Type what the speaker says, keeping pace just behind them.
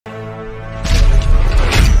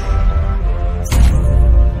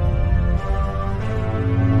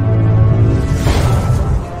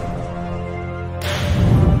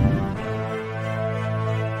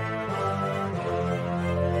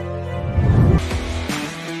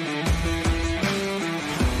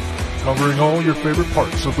covering all your favorite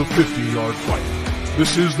parts of the 50-yard fight.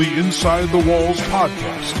 This is the Inside the Walls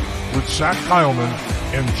podcast with Zach Heilman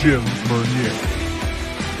and Jim Mernier.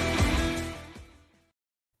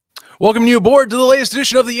 Welcome you aboard to the latest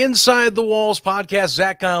edition of the Inside the Walls podcast.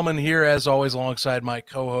 Zach Heilman here, as always, alongside my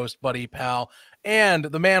co-host, buddy, pal, and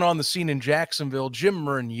the man on the scene in Jacksonville, Jim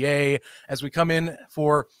Mernier, as we come in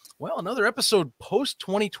for, well, another episode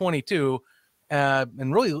post-2022.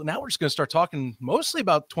 And really, now we're just going to start talking mostly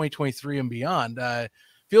about 2023 and beyond.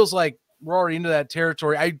 Feels like we're already into that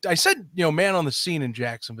territory. I said, man on the scene in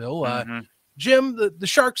Jacksonville. Jim, the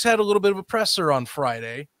Sharks had a little bit of a presser on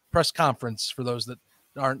Friday, press conference for those that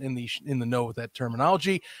aren't in the know with that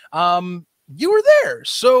terminology. You were there.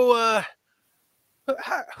 So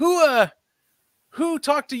who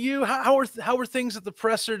talked to you? How were things at the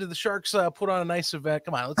presser? Did the Sharks put on a nice event?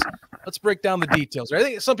 Come on, let's break down the details. I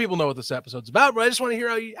think some people know what this episode's about, but I just want to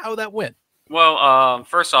hear how that went. Well,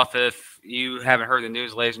 first off, if you haven't heard the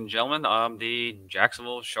news, ladies and gentlemen, the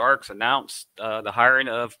Jacksonville Sharks announced the hiring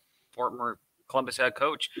of former Columbus head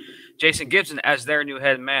coach Jason Gibson as their new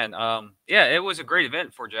head man. It was a great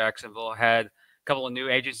event for Jacksonville. Had a couple of new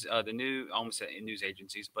agents, almost said news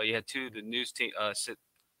agencies, but you had two of the news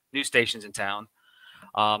stations in town.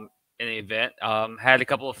 In the event, had a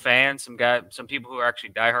couple of fans, some people who are actually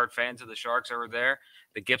diehard fans of the Sharks that were there.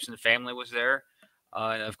 The Gibson family was there,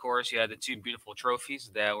 and of course, you had the two beautiful trophies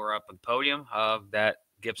that were up on the podium. That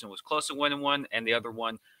Gibson was close to winning one, and the other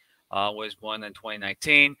one was won in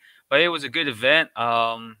 2019. But it was a good event.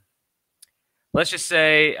 Let's just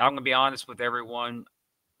say, I'm gonna be honest with everyone.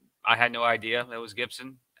 I had no idea it was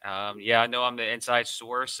Gibson. I know I'm the inside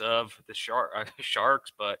source of the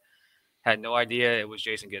Sharks, but had no idea it was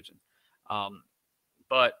Jason Gibson.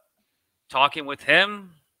 But talking with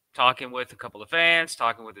him, talking with a couple of fans,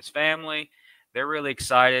 talking with his family, they're really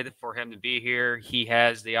excited for him to be here. He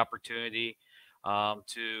has the opportunity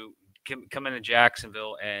to come into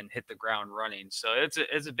Jacksonville and hit the ground running. So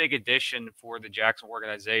it's a big addition for the Jacksonville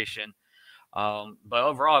organization. But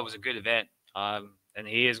overall, it was a good event. And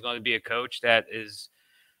he is going to be a coach that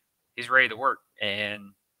he's ready to work.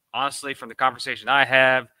 And honestly, from the conversation I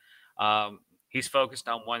have, he's focused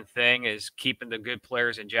on one thing, is keeping the good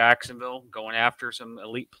players in Jacksonville, going after some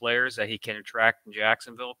elite players that he can attract in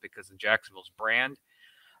Jacksonville because of Jacksonville's brand.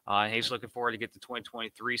 He's looking forward to get the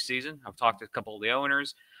 2023 season. I've talked to a couple of the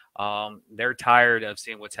owners. They're tired of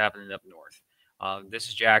seeing what's happening up north. This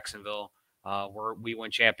is Jacksonville. We win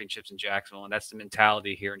championships in Jacksonville, and that's the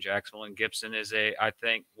mentality here in Jacksonville. And Gibson is I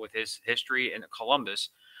think with his history in Columbus,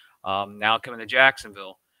 now coming to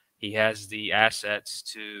Jacksonville, he has the assets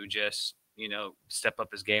to just, step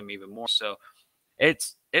up his game even more. So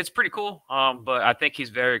it's pretty cool. But I think he's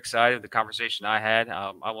very excited. The conversation I had,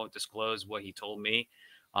 I won't disclose what he told me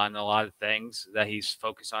on a lot of things that he's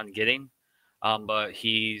focused on getting. But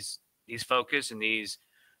he's focused, and as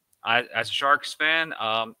a Sharks fan,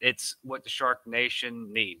 it's what the Shark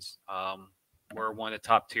Nation needs. We're one of the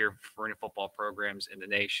top tier arena football programs in the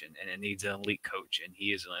nation, and it needs an elite coach, and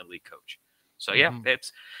he is an elite coach. So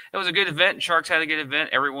it was a good event. Sharks had a good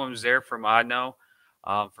event. Everyone was there from I know,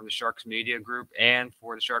 from the Sharks media group and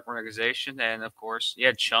for the Shark organization, and of course you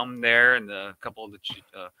had Chum there and a couple of the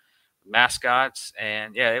mascots,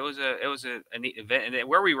 and it was a neat event. And then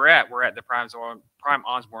where we're at the Prime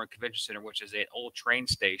Osborne Convention Center, which is an old train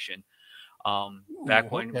station.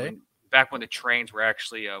 Back when the trains were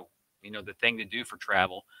actually the thing to do for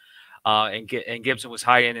travel. And Gibson was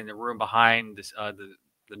hiding in the room behind this,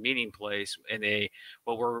 the meeting place in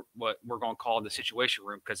what we're going to call the Situation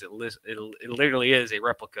Room, because it literally is a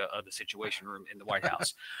replica of the Situation Room in the White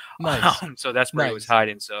House. Nice. So that's where he was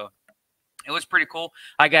hiding. So it was pretty cool.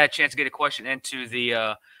 I got a chance to get a question into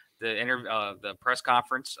the press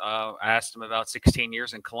conference. I asked him about 16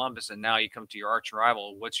 years in Columbus, and now you come to your arch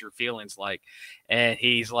rival. What's your feelings like? And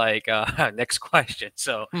he's like, next question.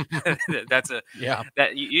 So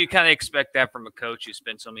that you kind of expect that from a coach who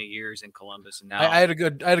spent so many years in Columbus. And now I had a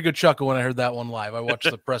good chuckle when I heard that one live. I watched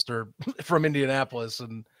the presser from Indianapolis,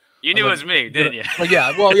 and you knew it was me, didn't you?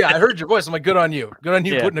 I heard your voice. I'm like, good on you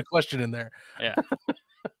putting a question in there. Yeah.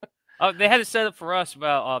 They had it set up for us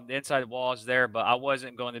about the inside walls there, but I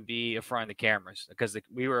wasn't going to be in front of the cameras because I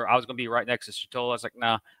was going to be right next to Satola. I was like,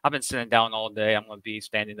 nah, I've been sitting down all day. I'm going to be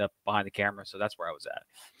standing up behind the camera. So that's where I was at.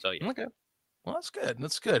 So, yeah. Okay. Well, that's good.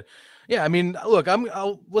 That's good. Yeah. I mean, look,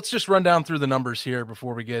 let's just run down through the numbers here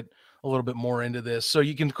before we get a little bit more into this. So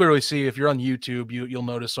you can clearly see, if you're on YouTube, you'll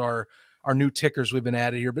notice our new tickers we've been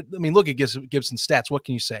added here. But I mean, look at Gibson's stats. What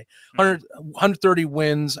can you say? 130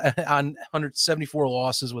 wins on 174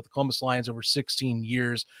 losses with the Columbus Lions over 16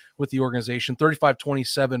 years with the organization,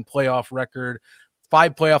 35-27 playoff record,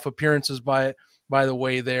 5 playoff appearances by the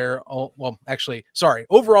way there. Oh, well, actually, sorry,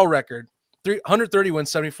 overall record 130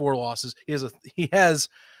 wins, 74 losses. He has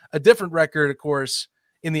a different record, of course,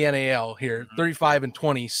 in the NAL here,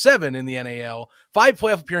 35-27 in the NAL. 5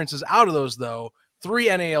 playoff appearances out of those, though.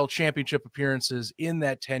 3 NAL championship appearances in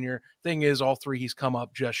that tenure. Thing is, all 3 he's come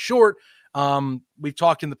up just short. We've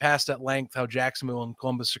talked in the past at length how Jacksonville and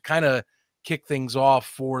Columbus are kind of kick things off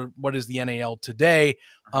for what is the NAL today.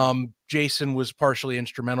 Jason was partially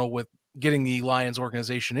instrumental with getting the Lions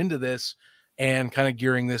organization into this and kind of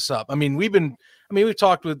gearing this up. I mean, we've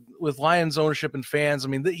talked with Lions ownership and fans. I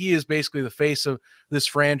mean, he is basically the face of this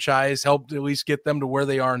franchise, helped at least get them to where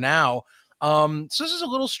they are now. So this is a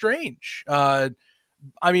little strange.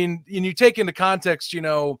 I mean, and you take into context,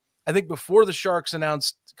 I think before the Sharks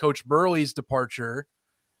announced Coach Burley's departure,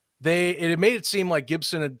 it made it seem like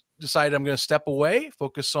Gibson had decided, I'm going to step away,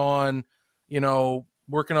 focus on,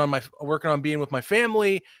 working on being with my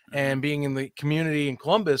family and being in the community in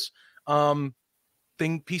Columbus.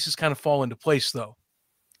 Pieces kind of fall into place, though,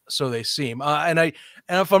 so they seem. And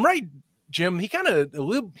if I'm right, Jim, he kind of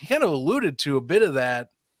alluded to a bit of that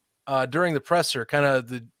during the presser, kind of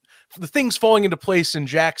the things falling into place in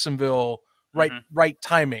Jacksonville, right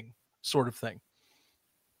timing, sort of thing.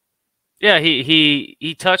 Yeah,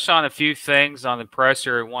 he touched on a few things on the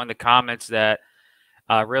presser. One of the comments that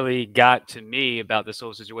really got to me about this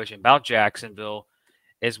whole situation about Jacksonville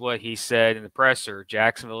is what he said in the presser.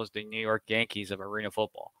 Jacksonville is the New York Yankees of arena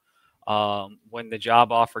football. When the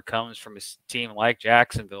job offer comes from a team like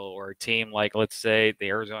Jacksonville or a team like, let's say, the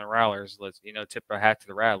Arizona Rattlers, let's tip our hat to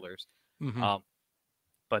the Rattlers,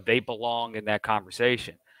 but they belong in that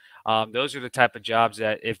conversation. Those are the type of jobs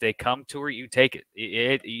that if they come to it, you take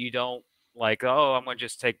it. You don't like, oh, I'm going to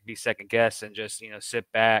just be second guess and just,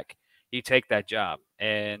 sit back. You take that job.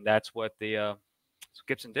 And that's what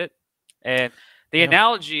Gibson did. And the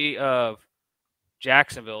analogy of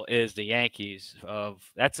Jacksonville is the Yankees.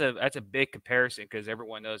 That's a big comparison because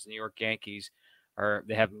everyone knows the New York Yankees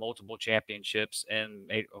they have multiple championships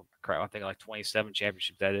and I think like 27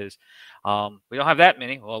 championships. That is, we don't have that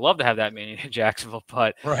many. Well, I'd love to have that many in Jacksonville,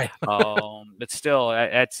 but right. But still,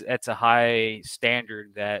 that's a high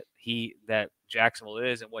standard that Jacksonville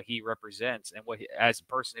is and what he represents, and as a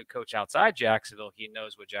person who coached outside Jacksonville, he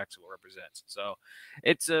knows what Jacksonville represents. So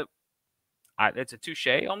it's a touche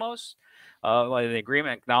almost. Like the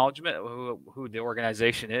agreement, acknowledgement of who the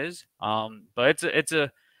organization is. But it's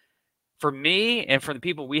a for me and for the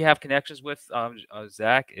people we have connections with,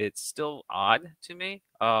 Zach, it's still odd to me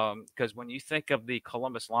because when you think of the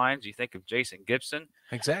Columbus Lions, you think of Jason Gibson.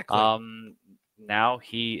 Exactly. Now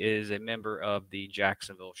he is a member of the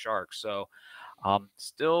Jacksonville Sharks. So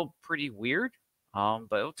still pretty weird, but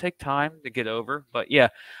it'll take time to get over. But yeah,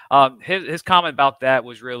 his comment about that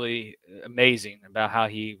was really amazing about how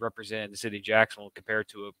he represented the city of Jacksonville compared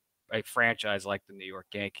to a franchise like the New York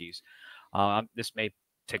Yankees. This may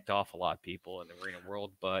ticked off a lot of people in the arena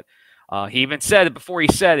world, but he even said it before he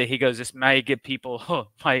said it. He goes, this may get people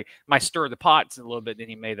might stir the pots a little bit. Then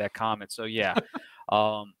he made that comment. So yeah,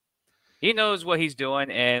 he knows what he's doing.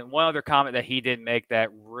 And one other comment that he did make that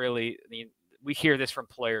really, we hear this from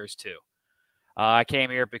players too. I came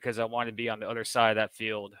here because I wanted to be on the other side of that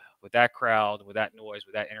field with that crowd, with that noise,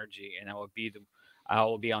 with that energy, and I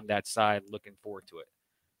will be on that side looking forward to it.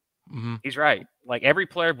 He's right. Like every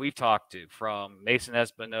player we've talked to, from Mason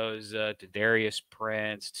Espinoza to Darius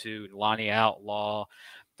Prince to Lonnie Outlaw,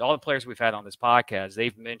 all the players we've had on this podcast,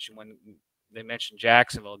 they've mentioned when they mention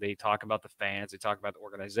Jacksonville, they talk about the fans, they talk about the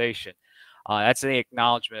organization. That's the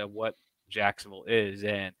acknowledgement of what Jacksonville is.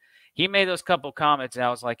 And he made those couple comments, and I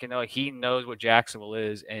was like, he knows what Jacksonville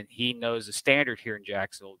is, and he knows the standard here in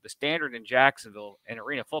Jacksonville. The standard in Jacksonville in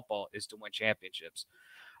arena football is to win championships.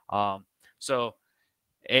 So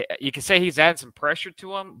you can say he's added some pressure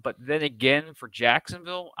to him, but then again, for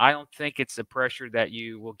Jacksonville, I don't think it's the pressure that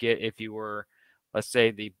you will get if you were, let's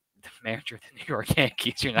say, the manager of the New York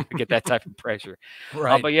Yankees. You're not going to get that type of pressure.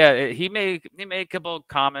 Right. But yeah, he made a couple of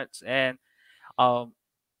comments, and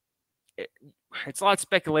it's a lot of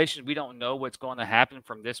speculation. We don't know what's going to happen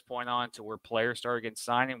from this point on to where players start getting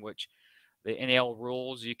signing, which the NAL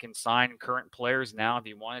rules, you can sign current players now if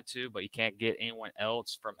you wanted to, but you can't get anyone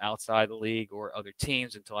else from outside the league or other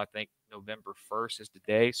teams until I think November 1st is the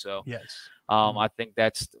day. So yes, I think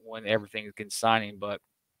that's when everything can signing. But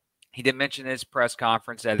he did mention in his press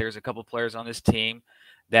conference that there's a couple players on this team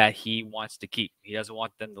that he wants to keep. He doesn't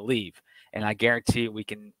want them to leave. And I guarantee we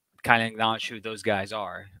can kind of acknowledge who those guys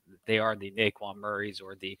are. They are the Naquan Murrays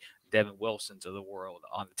or the Devin Wilsons of the world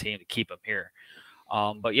on the team to keep them here.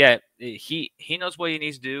 But yeah, he knows what he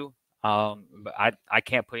needs to do. But I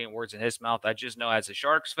can't put any words in his mouth. I just know as a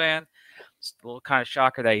Sharks fan, it's a little kind of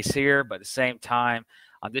shocker that he's here, but at the same time,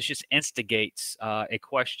 this just instigates a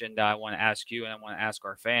question that I want to ask you and I want to ask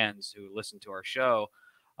our fans who listen to our show.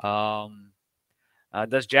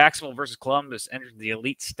 Does Jacksonville versus Columbus enter the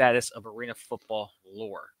elite status of arena football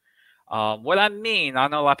lore? What I mean, I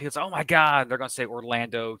know a lot of people say, oh my God, they're going to say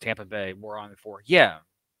Orlando, Tampa Bay, we're on it for. Yeah,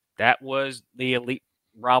 that was the elite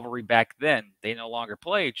rivalry back then. They no longer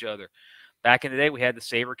play each other. Back in the day, we had the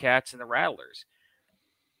Sabercats and the Rattlers.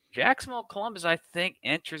 Jacksonville, Columbus, I think,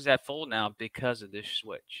 enters that fold now because of this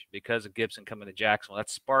switch, because of Gibson coming to Jacksonville. That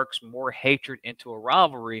sparks more hatred into a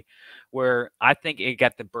rivalry where I think it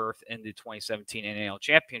got the birth in the 2017 NAL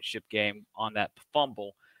championship game on that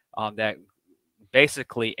fumble that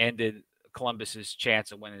basically ended Columbus's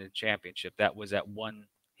chance of winning the championship. That was at one.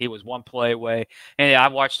 He was one play away. And I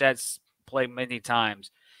watched that play many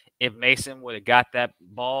times. If Mason would have got that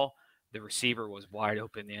ball, the receiver was wide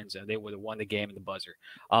open in the end zone. They would have won the game in the buzzer.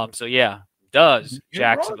 So, yeah, does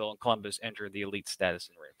Jacksonville and Columbus enter the elite status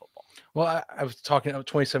in arena football? Well, I was talking about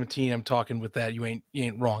 2017. I'm talking with that. You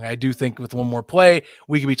ain't wrong. I do think with one more play,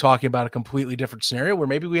 we could be talking about a completely different scenario where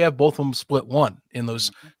maybe we have both of them split one in those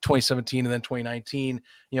 2017 and then 2019,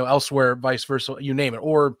 elsewhere, vice versa, you name it.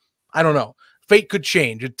 Or I don't know. Fate could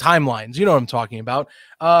change. Timelines. You know what I'm talking about.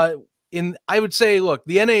 I would say, look,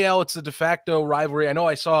 the NAL, it's the de facto rivalry. I know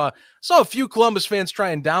I saw a few Columbus fans try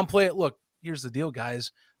and downplay it. Look, here's the deal,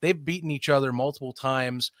 guys. They've beaten each other multiple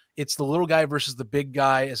times. It's the little guy versus the big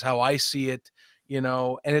guy is how I see it,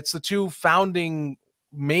 and it's the two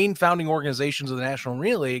main founding organizations of the National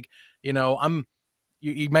Arena League.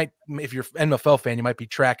 You might, if you're an NFL fan, you might be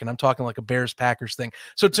tracking. I'm talking like a Bears-Packers thing.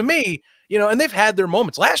 So to me, and they've had their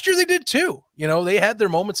moments. Last year they did too. They had their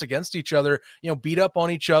moments against each other, beat up on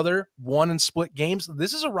each other, won and split games.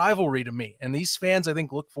 This is a rivalry to me. And these fans, I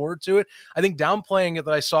think, look forward to it. I think downplaying it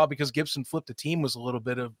that I saw because Gibson flipped a team was a little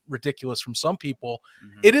bit of ridiculous from some people.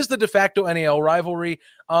 It is the de facto NAL rivalry.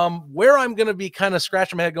 Where I'm going to be kind of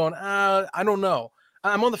scratching my head going, I don't know.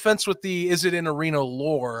 I'm on the fence with is it in arena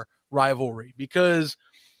lore rivalry, because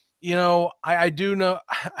I do know,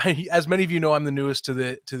 as many of you know, I'm the newest to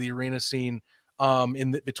the arena scene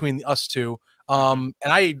between us two, and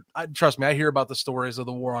I trust me, I hear about the stories of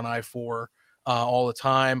the war on I-4 all the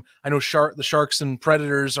time. I know the Sharks and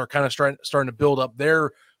Predators are kind of starting to build up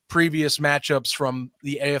their previous matchups from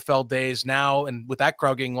the AFL days now, and with that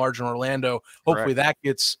crowd getting large in Orlando, hopefully that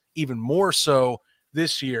gets even more so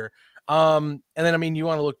this year. And then, you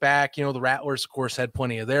want to look back, the Rattlers, of course, had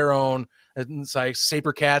plenty of their own. It's like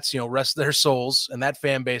Sabercats, rest their souls, and that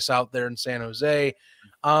fan base out there in San Jose.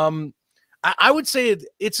 I would say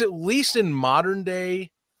it's at least in modern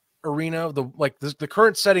day arena, the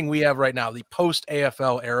current setting we have right now, the post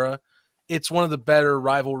AFL era, it's one of the better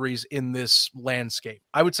rivalries in this landscape.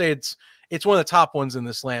 I would say it's one of the top ones in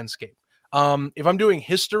this landscape. If I'm doing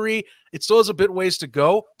history, it still has a bit ways to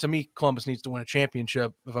go. To me, Columbus needs to win a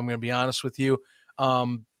championship, if I'm going to be honest with you.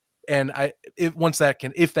 And if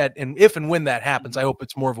and when that happens, I hope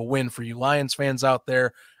it's more of a win for you Lions fans out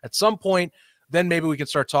there at some point. Then maybe we can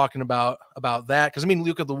start talking about that. Because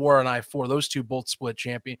look at the war on I-4; those two both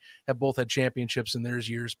have both had championships in their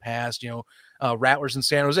years past. Rattlers and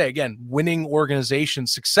San Jose, again, winning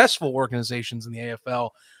organizations, successful organizations in the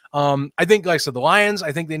AFL. I think, like I said, the Lions,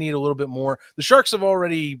 I think they need a little bit more. The Sharks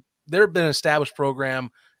they've been an established program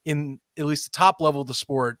in at least the top level of the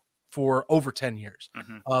sport for over 10 years.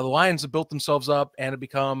 The Lions have built themselves up and have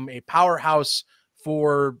become a powerhouse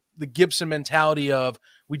for the Gibson mentality of,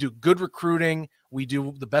 we do good recruiting, we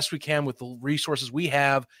do the best we can with the resources we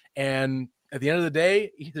have, and at the end of the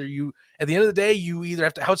day, you either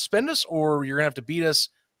have to outspend us or you're gonna have to beat us,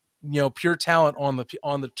 pure talent on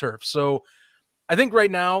the turf. So I think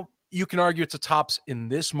right now you can argue it's a tops in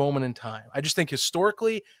this moment in time. I just think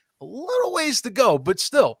historically a little ways to go, but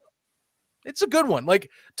still it's a good one. Like,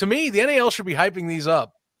 to me, the NAL should be hyping these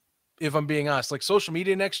up, if I'm being honest. Like, social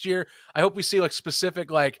media next year, I hope we see like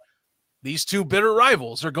specific, like, these two bitter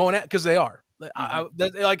rivals are going at, because they are. I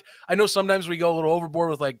know sometimes we go a little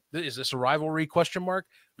overboard with like, is this a rivalry ?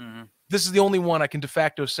 This is the only one I can de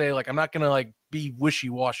facto say, like, I'm not gonna like be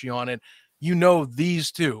wishy-washy on it.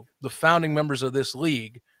 These two, the founding members of this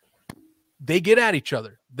league, they get at each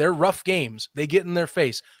other. They're rough games. They get in their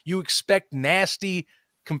face. You expect nasty,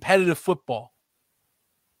 competitive football.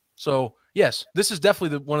 So, yes, this is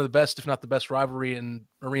definitely one of the best, if not the best, rivalry in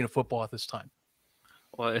arena football at this time.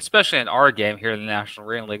 Well, especially in our game here in the National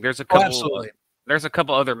Arena League, there's a couple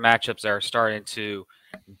other matchups that are starting to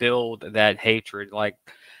build that hatred. Like,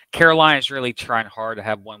 Carolina's really trying hard to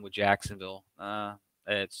have one with Jacksonville.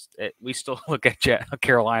 We still look at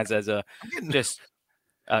Carolinas as just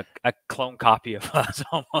a clone copy of us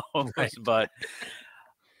almost. Right.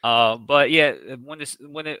 But yeah, when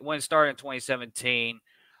it started in 2017,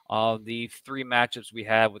 the 3 matchups we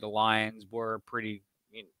had with the Lions were pretty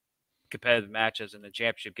competitive matchups, and the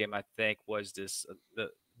championship game, I think, was the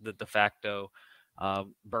de facto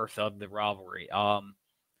birth of the rivalry.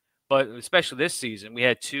 But especially this season, we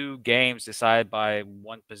had 2 games decided by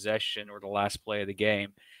 1 possession or the last play of the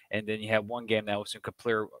game, and then you had 1 game that was a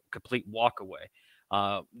complete walkaway.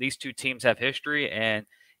 These 2 teams have history, and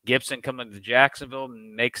Gibson coming to Jacksonville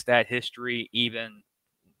makes that history even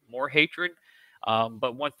more hatred.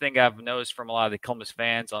 But one thing I've noticed from a lot of the Columbus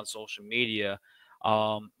fans on social media,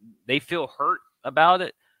 they feel hurt about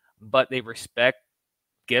it, but they respect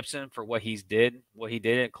Gibson for what he did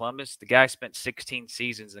in Columbus. The guy spent 16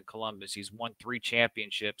 seasons in Columbus. He's won 3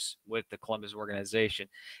 championships with the Columbus organization.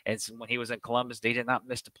 And when he was in Columbus, they did not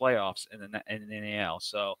miss the playoffs in the NAL.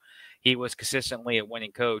 So he was consistently a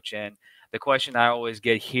winning coach. And the question I always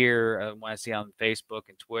get here when I see on Facebook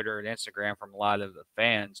and Twitter and Instagram from a lot of the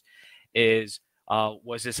fans is,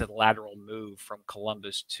 was this a lateral move from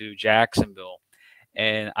Columbus to Jacksonville?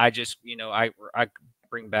 And I just, I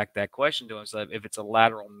bring back that question to him. So if it's a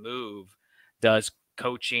lateral move, does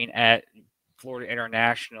coaching at Florida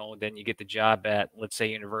International, then you get the job at, let's say,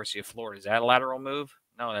 University of Florida, is that a lateral move?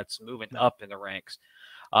 No, that's moving up in the ranks.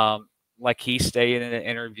 Like he stated in an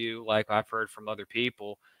interview, like I've heard from other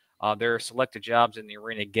people, there are selected jobs in the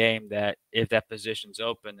arena game that if that position's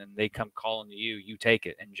open and they come calling to you, you take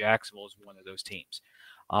it. And Jacksonville is one of those teams.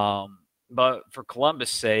 But for Columbus'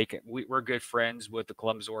 sake, we're good friends with the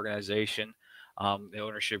Columbus organization, the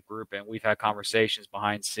ownership group, and we've had conversations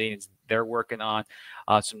behind the scenes. They're working on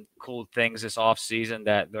some cool things this offseason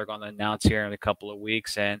that they're going to announce here in a couple of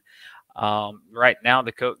weeks. And right now,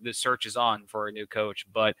 the search is on for a new coach.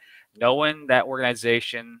 But knowing that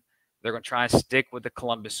organization, they're going to try and stick with the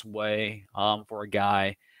Columbus way for a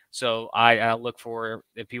guy. So I look for,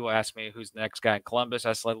 if people ask me who's the next guy in Columbus,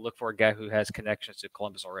 I say look for a guy who has connections to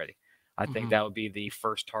Columbus already. I think that would be the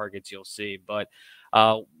first targets you'll see. But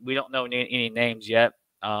we don't know any names yet.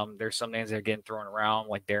 There's some names that are getting thrown around,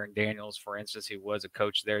 like Darren Daniels, for instance. He was a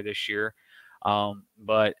coach there this year.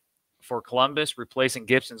 But for Columbus, replacing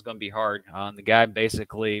Gibson is going to be hard. The guy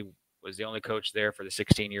basically was the only coach there for the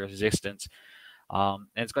 16-year existence. And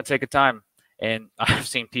it's going to take a time. And I've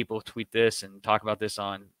seen people tweet this and talk about this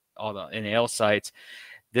on all the NAL sites.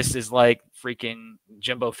 This is like freaking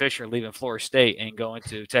Jimbo Fisher leaving Florida State and going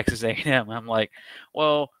to Texas A&M. I'm like,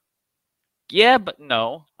 well, yeah, but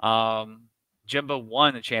no. Jimbo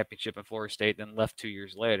won the championship at Florida State, then left 2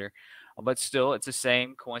 years later. But still, it's the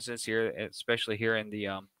same coincidence here, especially here in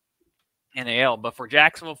the NAL. But for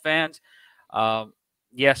Jacksonville fans,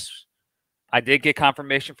 yes, I did get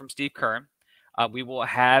confirmation from Steve Kern. We will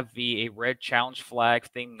have a red challenge flag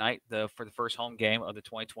theme night for the first home game of the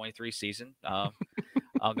 2023 season.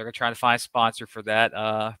 They're going to try to find a sponsor for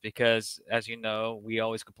that because, as you know, we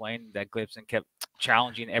always complained that Gibson kept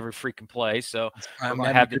challenging every freaking play. So we're going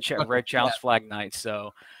to have the red challenge flag night.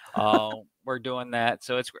 So we're doing that.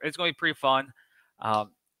 So it's going to be pretty fun.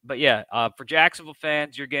 But yeah, for Jacksonville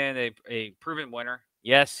fans, you're getting a proven winner.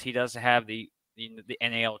 Yes, he doesn't have the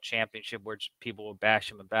NAL championship, which people will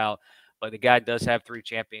bash him about. But the guy does have 3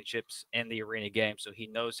 championships in the arena game, so he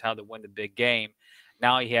knows how to win the big game.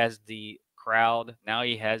 Now he has the crowd. Now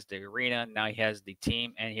he has the arena. Now he has the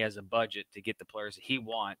team, and he has a budget to get the players that he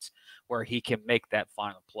wants where he can make that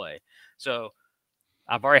final play. So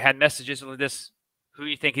I've already had messages with this. Who do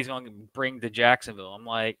you think he's going to bring to Jacksonville? I'm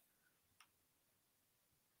like,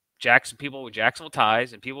 people with Jacksonville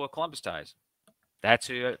ties and people with Columbus ties.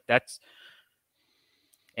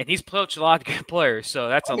 And he's poached a lot of good players, so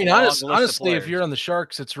that's honestly, if you're on the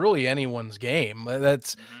Sharks, it's really anyone's game.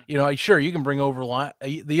 That's sure you can bring over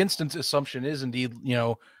the instant assumption is indeed,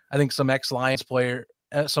 I think some ex-Lions player,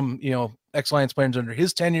 ex-Lions players under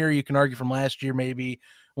his tenure, you can argue from last year maybe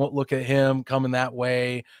won't look at him coming that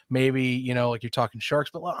way. Maybe like you're talking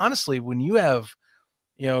Sharks, but honestly, when you have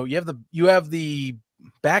you have the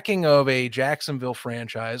backing of a Jacksonville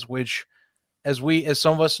franchise, which as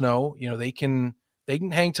some of us know, they can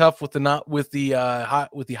hang tough with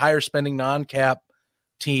the higher spending non-cap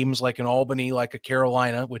teams like an Albany, like a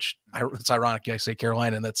Carolina, which it's ironic I say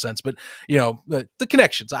Carolina in that sense, but the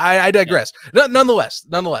connections. I digress. Yeah. Nonetheless,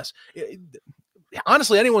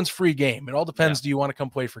 honestly, anyone's free game. It all depends. Yeah. Do you want to come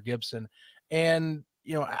play for Gibson? And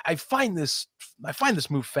I find this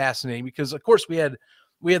move fascinating because of course we had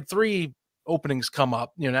 3 openings come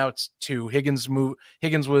up. Now it's 2. Higgins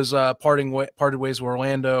was parted ways with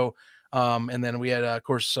Orlando. And then we had, of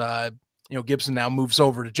course, Gibson now moves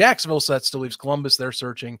over to Jacksonville, so that still leaves Columbus. They're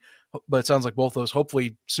searching, but it sounds like both those,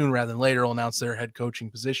 hopefully sooner rather than later, will announce their head coaching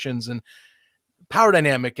positions. And power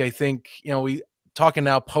dynamic, I think, we talking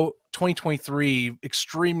now 2023,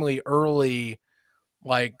 extremely early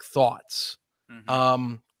thoughts.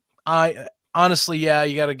 I honestly,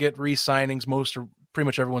 you got to get re-signings. Pretty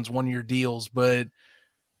much everyone's 1-year deals, but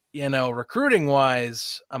recruiting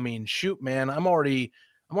wise, I mean, shoot, man, I'm already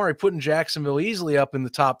putting Jacksonville easily up in the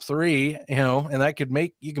top 3, and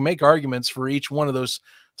that you can make arguments for each one of those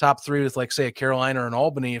top 3 with say a Carolina or an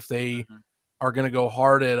Albany if they are going to go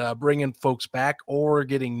hard at bringing folks back or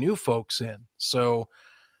getting new folks in. So,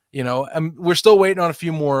 we're still waiting on a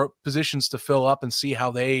few more positions to fill up and see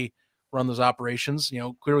how they run those operations.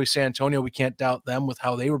 Clearly San Antonio, we can't doubt them with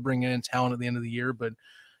how they were bringing in talent at the end of the year. But,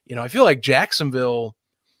 I feel like Jacksonville,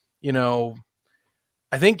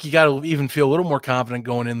 I think you got to even feel a little more confident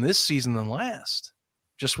going in this season than last,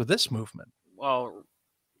 just with this movement. Well,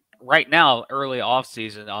 right now, early off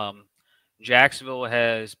season, Jacksonville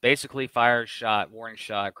has basically fired warning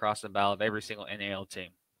shot across the bow of every single NAL team,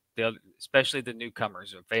 especially the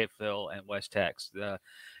newcomers of Fayetteville and West Tex.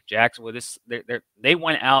 Jacksonville, they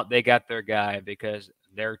went out, they got their guy because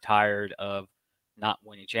they're tired of not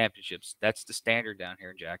winning championships. That's the standard down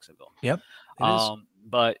here in Jacksonville. Yep. It is.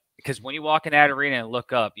 But because when you walk in that arena and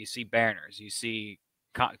look up, you see banners, you see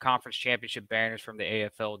conference championship banners from the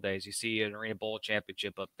AFL days, you see an Arena Bowl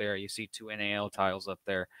championship up there, you see 2 NAL titles up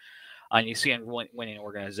there, and you see a winning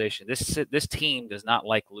organization. This team does not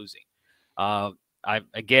like losing.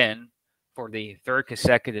 Again, for the 3rd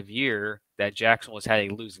consecutive year that Jacksonville has had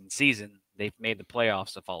a losing season, they've made the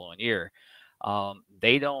playoffs the following year.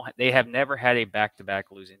 They have never had a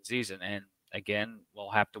back-to-back losing season, and again, we'll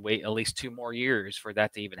have to wait at least 2 more years for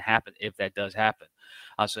that to even happen, if that does happen.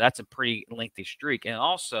 So that's a pretty lengthy streak. And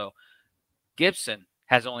also, Gibson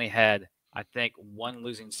has only had, I think, 1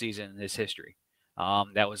 losing season in his history.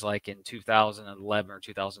 That was like in 2011 or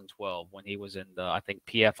 2012 when he was in the, I think,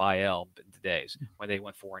 PFIL days when they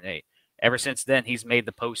went 4-8. Ever since then, he's made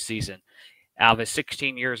the postseason. Out of his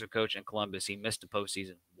 16 years of coaching Columbus, he missed the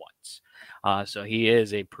postseason once. So he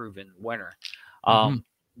is a proven winner.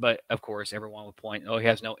 But, of course, everyone will point, he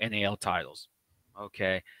has no NAL titles.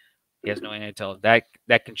 Okay. He has no NAL titles.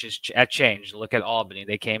 That can just change. Look at Albany.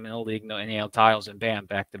 They came in the league, no NAL titles, and bam,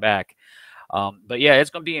 back-to-back. But, yeah,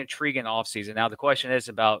 it's going to be an intriguing offseason. Now, the question is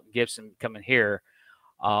about Gibson coming here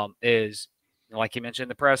is, like you mentioned in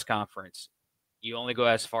the press conference, you only go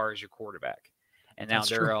as far as your quarterback. And now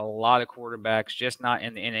there are a lot of quarterbacks, just not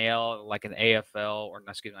in the NAL, like in the AFL, or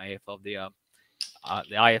not, excuse me, AFL, the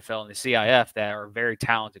IFL and the CIF, that are very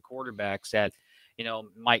talented quarterbacks that,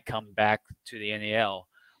 might come back to the NAL.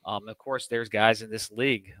 Of course, there's guys in this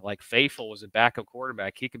league, like Faithful was a backup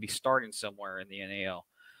quarterback. He could be starting somewhere in the NAL.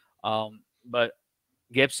 But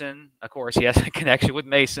Gibson, of course, he has a connection with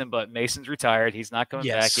Mason, but Mason's retired. He's not coming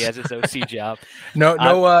back. He has his OC job. No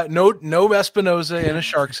Espinoza in a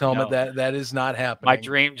Sharks helmet. No. That is not happening. My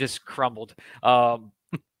dream just crumbled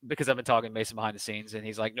because I've been talking to Mason behind the scenes, and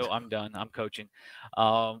he's like, "No, I'm done. I'm coaching."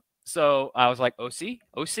 So I was like, "OC,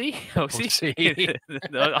 the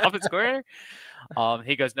offense coordinator."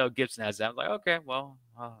 He goes, "No, Gibson has that." I'm like, "Okay, well,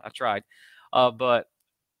 I tried," but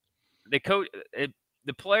the coach.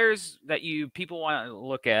 The players that people want to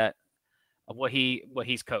look at what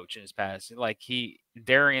he's coached in his past, like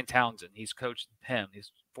Darian Townsend, he's coached him.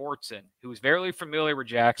 He's Fortson, who's very familiar with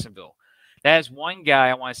Jacksonville. That is one guy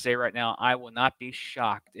I want to say right now, I will not be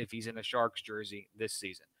shocked if he's in a Sharks jersey this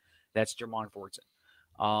season. That's Jermon Fortson,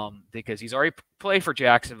 because he's already played for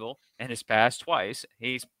Jacksonville in his past twice.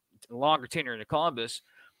 He's longer tenure in Columbus.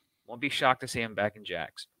 Won't be shocked to see him back in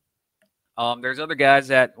Jacks. There's other guys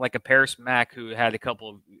that, like a Paris Mack, who had a couple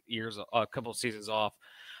of seasons off,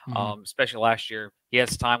 especially last year. He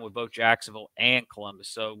has time with both Jacksonville and Columbus,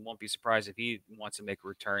 so won't be surprised if he wants to make a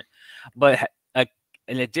return. But an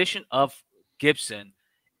addition of Gibson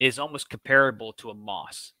is almost comparable to a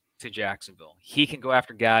Moss to Jacksonville. He can go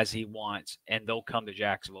after guys he wants, and they'll come to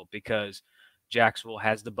Jacksonville because Jacksonville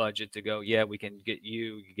has the budget to go, yeah, we can get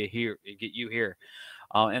you here.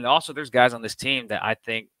 And also there's guys on this team that I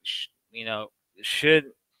think should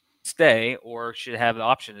stay or should have the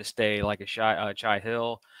option to stay, like a Chai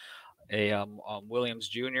Hill, a Williams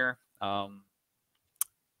Jr.,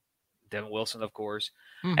 Devin Wilson, of course,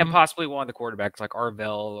 and possibly one of the quarterbacks like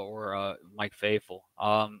Arvell or Mike Faithful.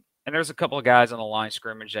 And there's a couple of guys on the line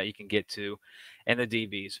scrimmage that you can get to, and the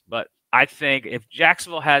DBs. But I think if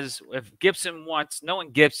Gibson wants,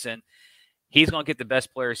 knowing Gibson, he's going to get the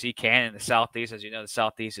best players he can in the Southeast. As you know, the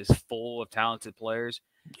Southeast is full of talented players.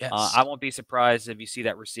 Yes. I won't be surprised if you see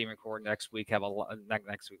that receiving core next week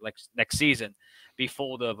next season be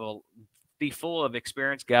full of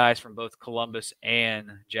experienced guys from both Columbus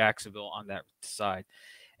and Jacksonville on that side,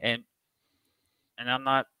 and I'm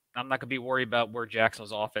not gonna be worried about where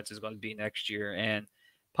Jacksonville's offense is going to be next year, and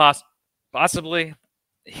possibly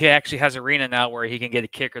he actually has an arena now where he can get a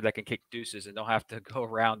kicker that can kick deuces and don't have to go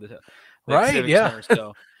around the Right, Civic yeah. Center.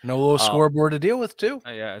 So No little scoreboard to deal with too.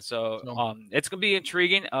 yeah, so it's gonna be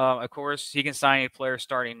intriguing. Of course, he can sign any player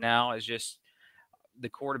starting now. It's just the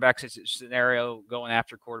quarterback scenario going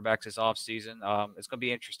after quarterbacks this offseason. It's going to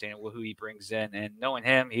be interesting who he brings in. And knowing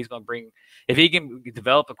him, he's going to bring – if he can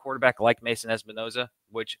develop a quarterback like Mason Espinoza,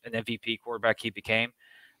 which an MVP quarterback he became,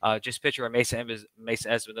 just picture a Mason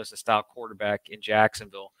Espinoza-style quarterback in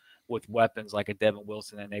Jacksonville with weapons like a Devin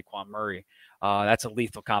Wilson and Naquan Murray. That's a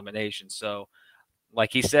lethal combination. So,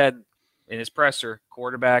 like he said in his presser,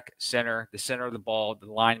 quarterback, center, the center of the ball,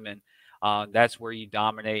 the lineman – that's where you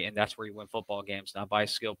dominate, and that's where you win football games, not by a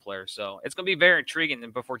skill player. So it's going to be very intriguing.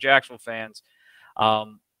 And before Jacksonville fans,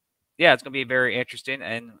 yeah, it's going to be very interesting.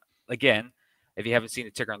 And again, if you haven't seen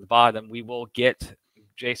the ticker on the bottom, we will get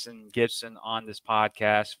Jason Gibson on this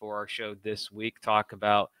podcast for our show this week, talk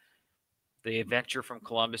about the adventure from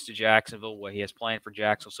Columbus to Jacksonville, what he has planned for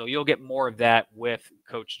Jacksonville. So you'll get more of that with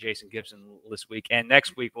Coach Jason Gibson this week. And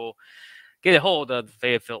next week, we'll get a hold of the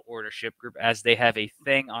Fayetteville Ownership Group as they have a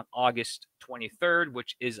thing on August 23rd,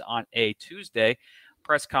 which is on a Tuesday,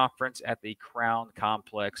 press conference at the Crown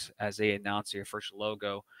Complex as they announce the official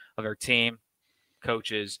logo of their team,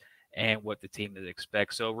 coaches, and what the team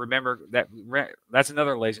expects. So remember that's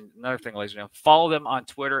another thing, ladies and gentlemen. Follow them on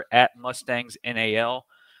Twitter at MustangsNAL.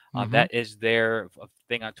 That is their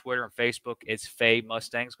thing on Twitter and Facebook. It's Faye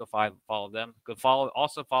Mustangs. Go follow them.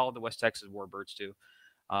 Also follow the West Texas Warbirds too.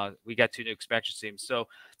 We got 2 new expansion teams. So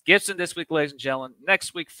Gibson this week, ladies and gentlemen.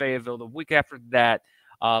 Next week, Fayetteville. The week after that,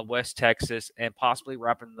 West Texas, and possibly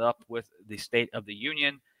wrapping it up with the State of the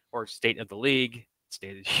Union or State of the League.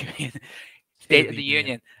 State of the Union. State of the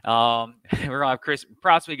Union. We're going to have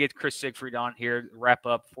possibly get Chris Siegfried on here, wrap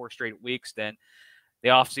up 4 straight weeks. Then the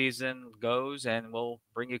offseason goes, and we'll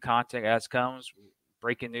bring you content as comes,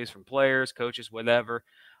 breaking news from players, coaches, whatever.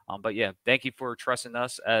 But, yeah, thank you for trusting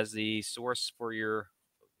us as the source for your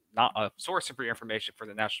information for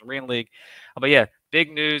the National Arena League. But yeah,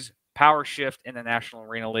 big news, power shift in the National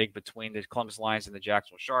Arena League between the Columbus Lions and the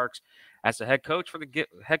Jacksonville Sharks. As the head coach of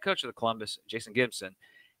the Columbus, Jason Gibson,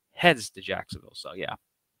 heads to Jacksonville. So yeah,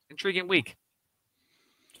 intriguing week.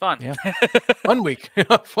 Fun. Yeah. Fun week.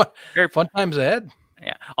 Very fun times ahead.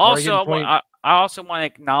 Yeah. Also, I also want to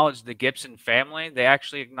acknowledge the Gibson family. They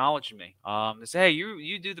actually acknowledged me. They say, hey,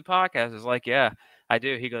 you do the podcast. I was like, yeah, I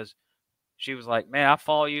do. She was like, man, I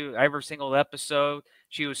follow you every single episode.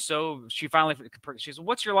 She finally, she said,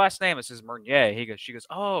 what's your last name? It says Mernier. She goes,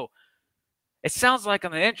 oh, it sounds like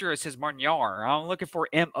on the intro it says Marnier. I'm looking for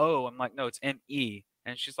M-O. I'm like, no, it's M-E.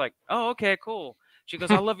 And she's like, oh, okay, cool. She goes,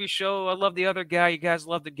 I love your show. I love the other guy. You guys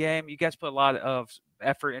love the game. You guys put a lot of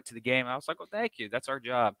effort into the game. I was like, well, thank you. That's our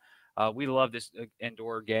job. We love this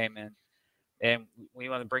indoor game, and we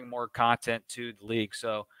want to bring more content to the league.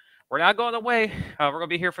 So we're not going away. We're going to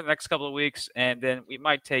be here for the next couple of weeks, and then we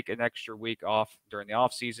might take an extra week off during the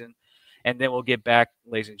off season, and then we'll get back,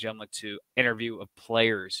 ladies and gentlemen, to interview of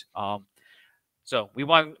players. So we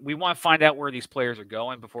want to find out where these players are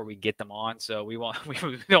going before we get them on. So we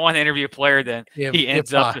don't want to interview a player then he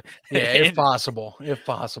ends up if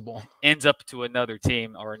possible ends up to another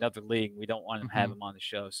team or another league. We don't want to have him on the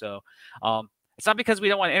show. So it's not because we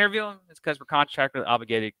don't want to interview him. It's because we're contractually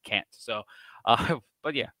obligated, can't. So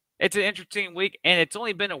but yeah, it's an interesting week, and it's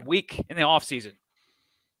only been a week in the off season.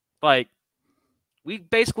 Like, we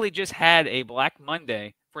basically just had a Black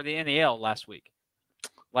Monday for the NAL last week.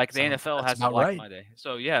 Like the NFL has a Black Monday.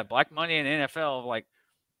 So, yeah, Black Monday in the NFL, like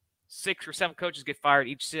 6 or 7 coaches get fired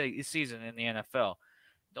each season in the NFL.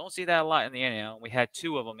 Don't see that a lot in the NAL. We had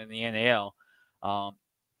 2 of them in the NAL. I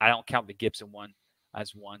don't count the Gibson one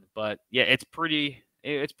as one. But, yeah, it's pretty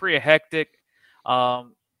hectic.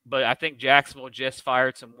 But I think Jacksonville just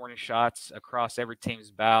fired some warning shots across every team's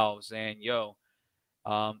bows. And,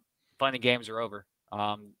 fun and games are over.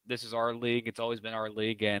 This is our league. It's always been our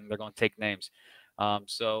league, and they're going to take names.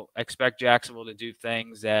 So expect Jacksonville to do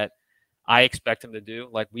things that I expect them to do,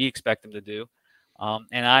 like we expect them to do.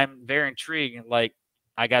 And I'm very intrigued. Like,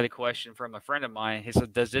 I got a question from a friend of mine. He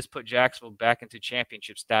said, does this put Jacksonville back into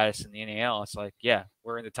championship status in the NAL? It's like, yeah,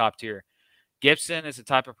 we're in the top tier. Gibson is the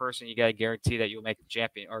type of person you got to guarantee that you'll make the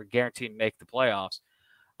champion or guarantee to make the playoffs.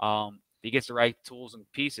 If he gets the right tools and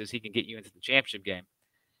pieces, he can get you into the championship game.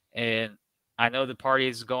 And I know the party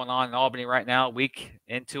is going on in Albany right now, a week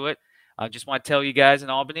into it. I just want to tell you guys in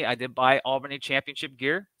Albany, I did buy Albany championship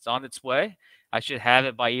gear. It's on its way. I should have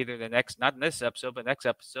it by either the next, not in this episode, but next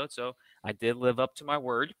episode. So I did live up to my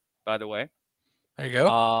word, by the way. There you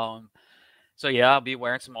go. So yeah, I'll be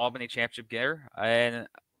wearing some Albany championship gear. And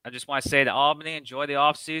I just want to say to Albany, enjoy the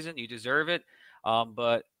off season. You deserve it.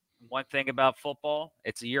 But one thing about football,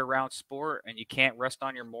 it's a year-round sport, and you can't rest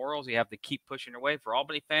on your morals. You have to keep pushing your way. For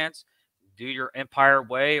Albany fans, do your Empire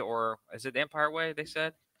way, or is it Empire way? They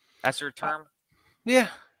said that's their term. Yeah,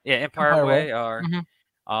 Empire way, or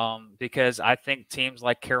Mm-hmm. because I think teams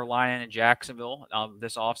like Carolina and Jacksonville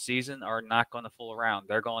this offseason are not going to fool around.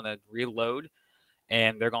 They're going to reload,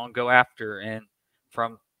 and they're going to go after. And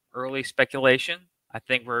from early speculation, I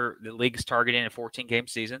think the league's targeting a 14-game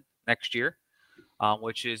season next year,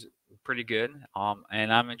 which is pretty good.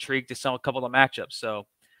 And I'm intrigued to see a couple of the matchups. So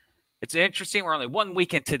it's interesting. We're only 1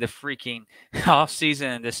 week into the freaking off season,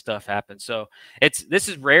 and this stuff happens. So this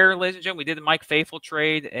is rare, ladies and gentlemen. We did the Mike Faithful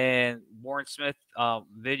trade and Warren Smith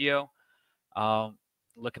video.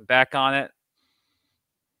 Looking back on it,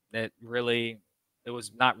 it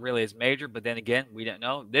was not really as major. But then again, we didn't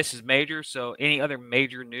know. This is major. So any other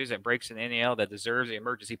major news that breaks in NAL that deserves the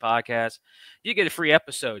emergency podcast, you get a free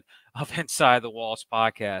episode of Inside the Walls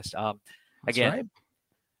podcast. Again, right.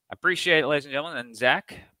 I appreciate it, ladies and gentlemen. And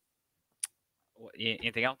Zach,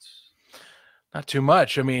 anything else? Not too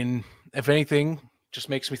much. I mean, if anything, just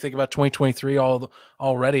makes me think about 2023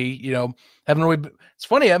 already. You know, it's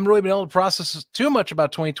funny, I haven't really been able to process too much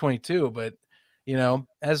about 2022, but you know,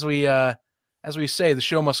 as we say, the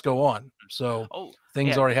show must go on. So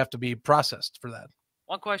things already have to be processed for that.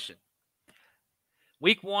 One question.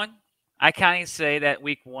 Week 1, I kind of say that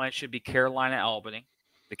week 1 should be Carolina Albany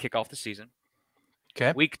to kick off the season.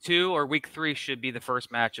 Okay. Week 2 or week 3 should be the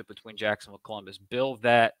first matchup between Jacksonville and Columbus. Build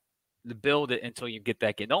it until you get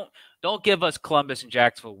that game. Don't give us Columbus and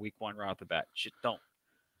Jacksonville week 1 right off the bat. Don't.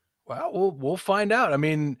 Well, we'll find out. I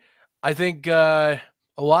mean, I think a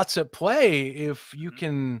lot's at play if you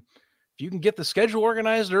can get the schedule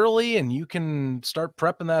organized early and you can start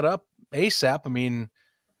prepping that up ASAP. I mean,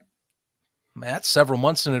 that's several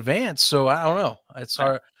months in advance. So I don't know. It's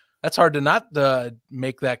hard. That's hard to not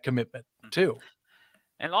make that commitment too.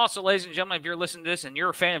 And also, ladies and gentlemen, if you're listening to this and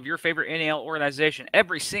you're a fan of your favorite NAL organization,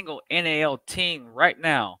 every single NAL team right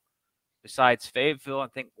now, besides Fayetteville, I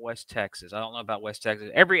think West Texas. I don't know about West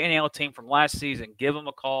Texas. Every NAL team from last season, give them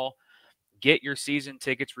a call. Get your season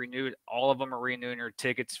tickets renewed. All of them are renewing their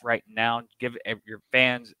tickets right now. Give your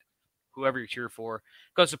fans, whoever you cheer for,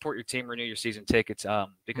 go support your team, renew your season tickets.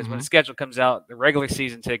 Because when the schedule comes out, the regular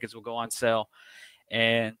season tickets will go on sale.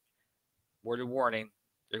 And word of warning,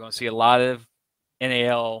 you're going to see a lot of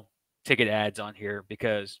NAL ticket ads on here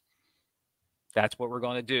because that's what we're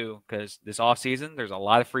going to do. Because this off season, there's a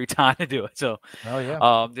lot of free time to do it. So,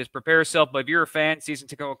 just prepare yourself. But if you're a fan, season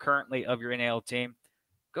ticket currently of your NAL team,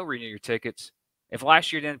 go renew your tickets. If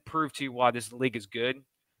last year didn't prove to you why this league is good,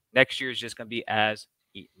 next year is just going to be as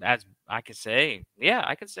I can say. Yeah,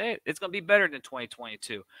 I can say it. It's going to be better than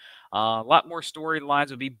 2022. A lot more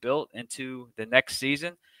storylines will be built into the next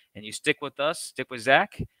season. And you stick with us, stick with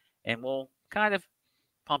Zach, and we'll kind of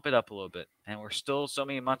pump it up a little bit. And we're still so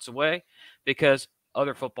many months away because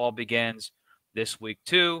other football begins this week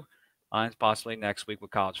too, and possibly next week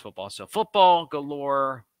with college football. So football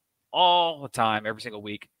galore all the time, every single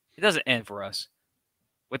week. It doesn't end for us.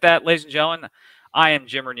 With that, ladies and gentlemen, I am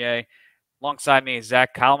Jim Renier. Alongside me is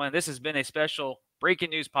Zach Kallman. This has been a special breaking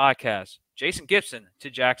news podcast. Jason Gibson to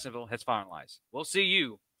Jacksonville has finalized. We'll see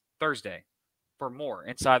you Thursday for more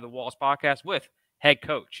Inside the Walls podcast with head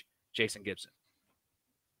coach Jason Gibson.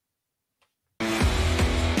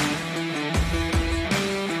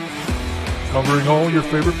 Covering all your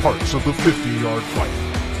favorite parts of the 50-yard fight.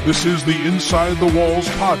 This is the Inside the Walls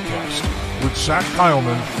podcast with Zach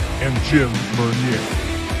Kallman and Jim Bernier.